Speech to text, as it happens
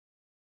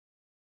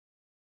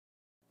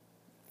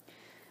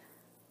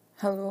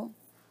Hello,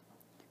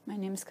 my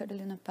name is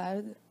Carolina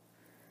Pardo.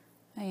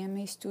 I am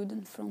a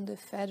student from the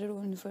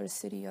Federal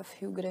University of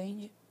Rio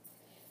Grande.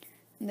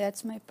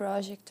 That's my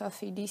project of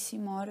a DC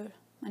motor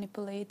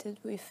manipulated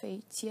with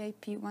a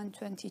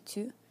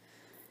TIP122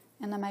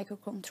 and a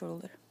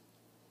microcontroller.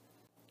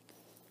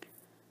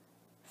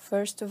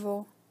 First of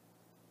all,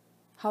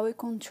 how we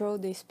control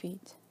the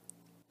speed.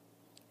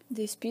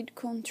 The speed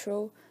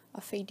control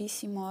of a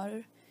DC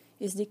motor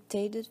is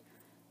dictated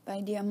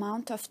by the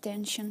amount of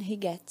tension he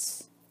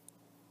gets.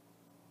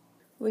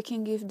 We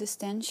can give this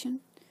tension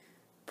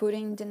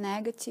putting the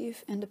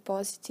negative and the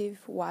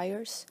positive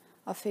wires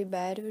of a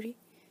battery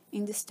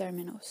in these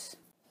terminals.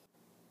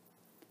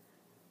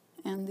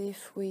 And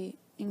if we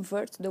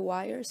invert the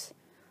wires,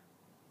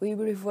 we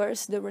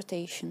reverse the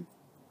rotation.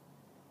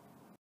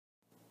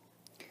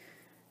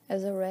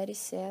 As already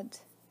said,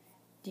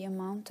 the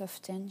amount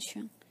of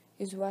tension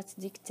is what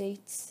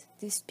dictates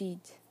the speed.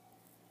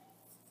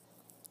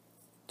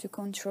 To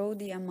control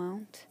the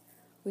amount,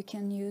 we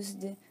can use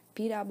the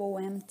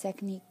TIP122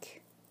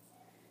 technique.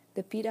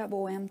 The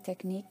TIP122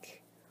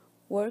 technique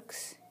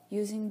works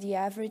using the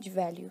average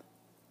value.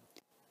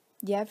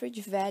 The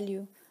average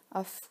value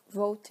of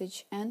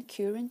voltage and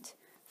current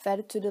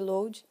fed to the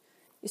load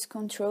is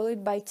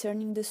controlled by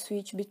turning the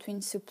switch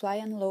between supply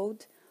and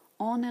load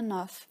on and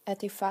off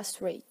at a fast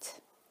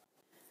rate.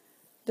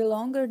 The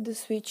longer the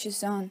switch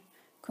is on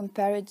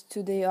compared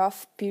to the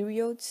off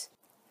periods,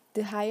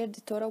 the higher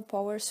the total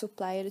power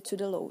supplied to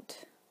the load.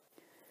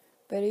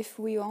 But if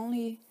we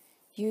only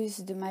use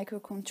the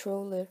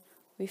microcontroller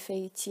with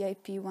a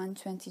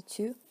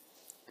TIP122,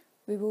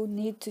 we will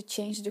need to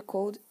change the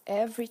code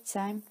every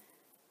time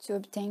to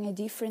obtain a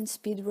different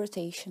speed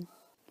rotation.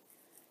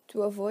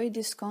 To avoid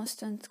this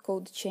constant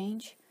code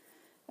change,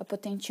 a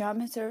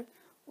potentiometer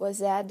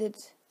was added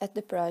at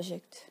the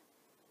project.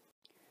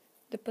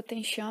 The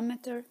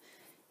potentiometer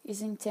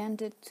is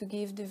intended to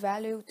give the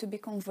value to be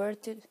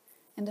converted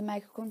in the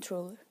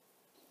microcontroller.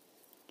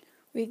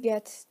 We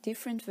get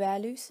different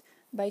values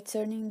by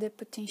turning the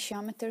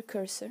potentiometer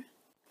cursor.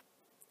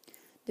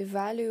 The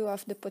value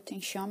of the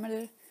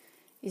potentiometer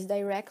is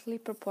directly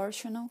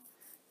proportional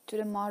to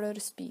the motor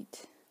speed.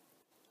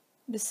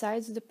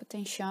 Besides the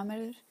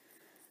potentiometer,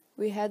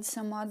 we had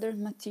some other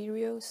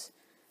materials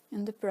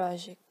in the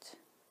project,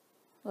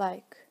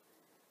 like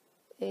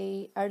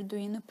a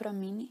Arduino Pro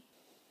Mini,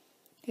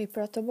 a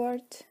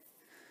protoboard,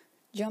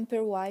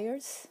 jumper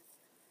wires,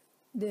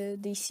 the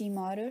DC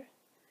motor,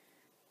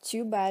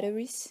 2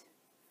 batteries,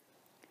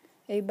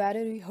 a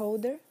battery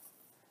holder,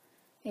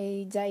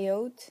 a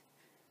diode,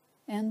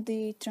 and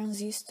the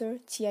transistor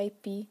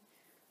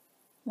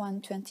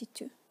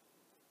TIP122.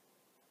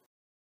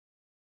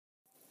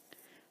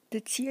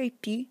 The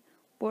TIP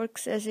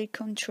works as a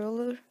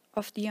controller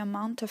of the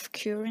amount of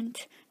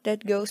current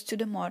that goes to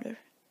the motor.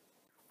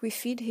 We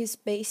feed his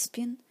base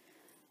pin,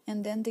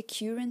 and then the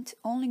current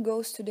only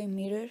goes to the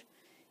emitter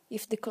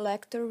if the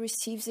collector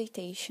receives a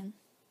tension.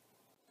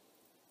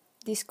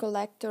 This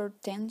collector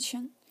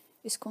tension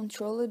is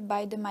controlled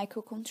by the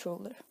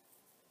microcontroller.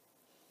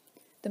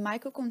 The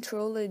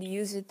microcontroller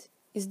used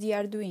is the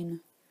Arduino.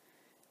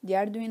 The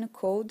Arduino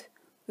code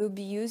will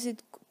be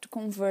used to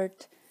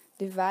convert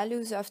the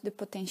values of the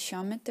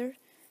potentiometer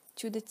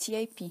to the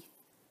TIP.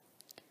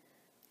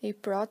 A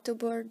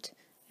protoboard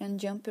and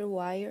jumper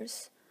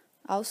wires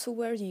also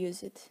were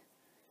used.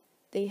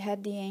 They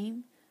had the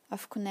aim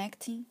of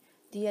connecting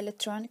the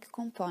electronic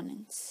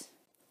components.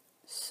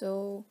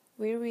 So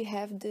here we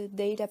have the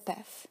data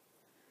path.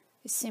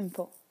 It's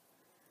simple.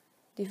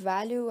 The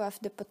value of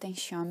the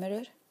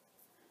potentiometer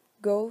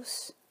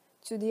goes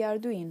to the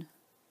Arduino.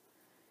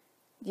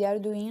 The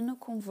Arduino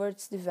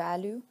converts the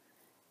value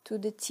to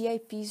the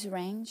TIP's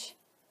range,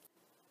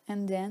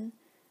 and then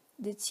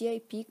the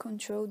TIP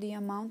controls the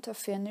amount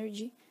of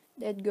energy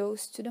that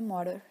goes to the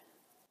motor.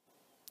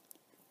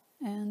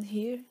 And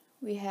here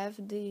we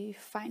have the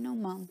final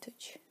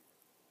montage.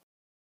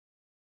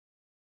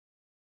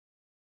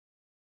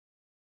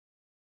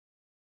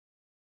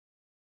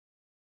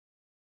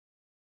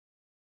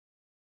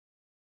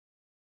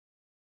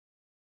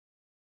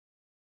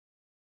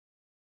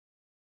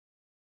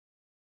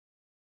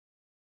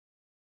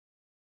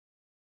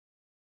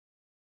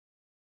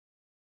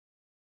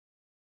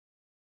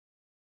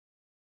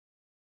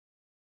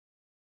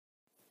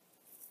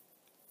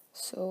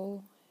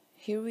 So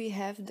here we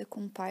have the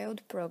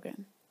compiled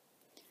program.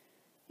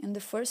 In the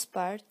first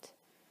part,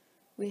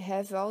 we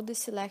have all the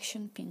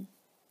selection pin.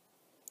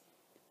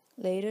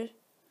 Later,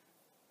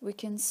 we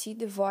can see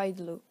the void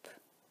loop.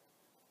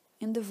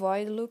 In the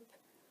void loop,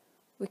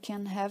 we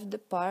can have the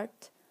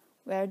part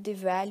where the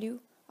value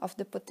of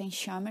the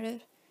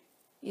potentiometer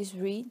is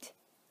read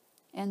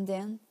and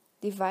then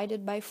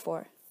divided by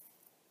 4.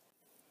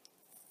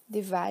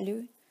 The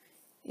value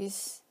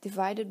is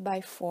divided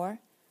by 4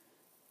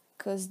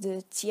 because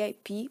the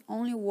TIP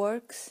only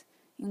works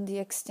in the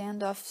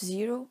extent of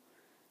 0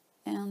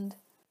 and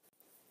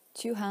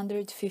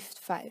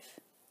 255.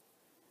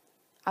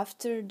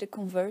 After the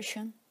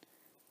conversion,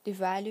 the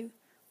value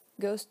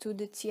goes to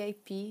the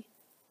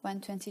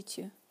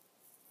TIP122.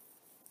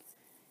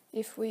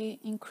 If we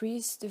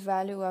increase the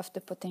value of the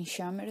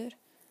potentiometer,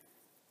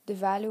 the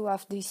value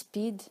of the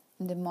speed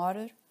in the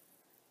motor,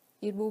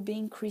 it will be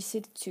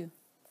increased too.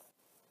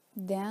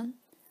 Then,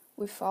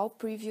 with all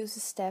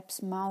previous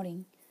steps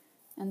mounting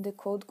and the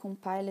code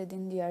compiled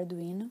in the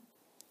Arduino,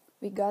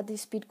 we got the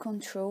speed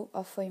control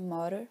of a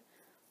motor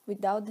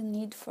without the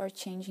need for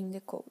changing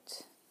the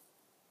code.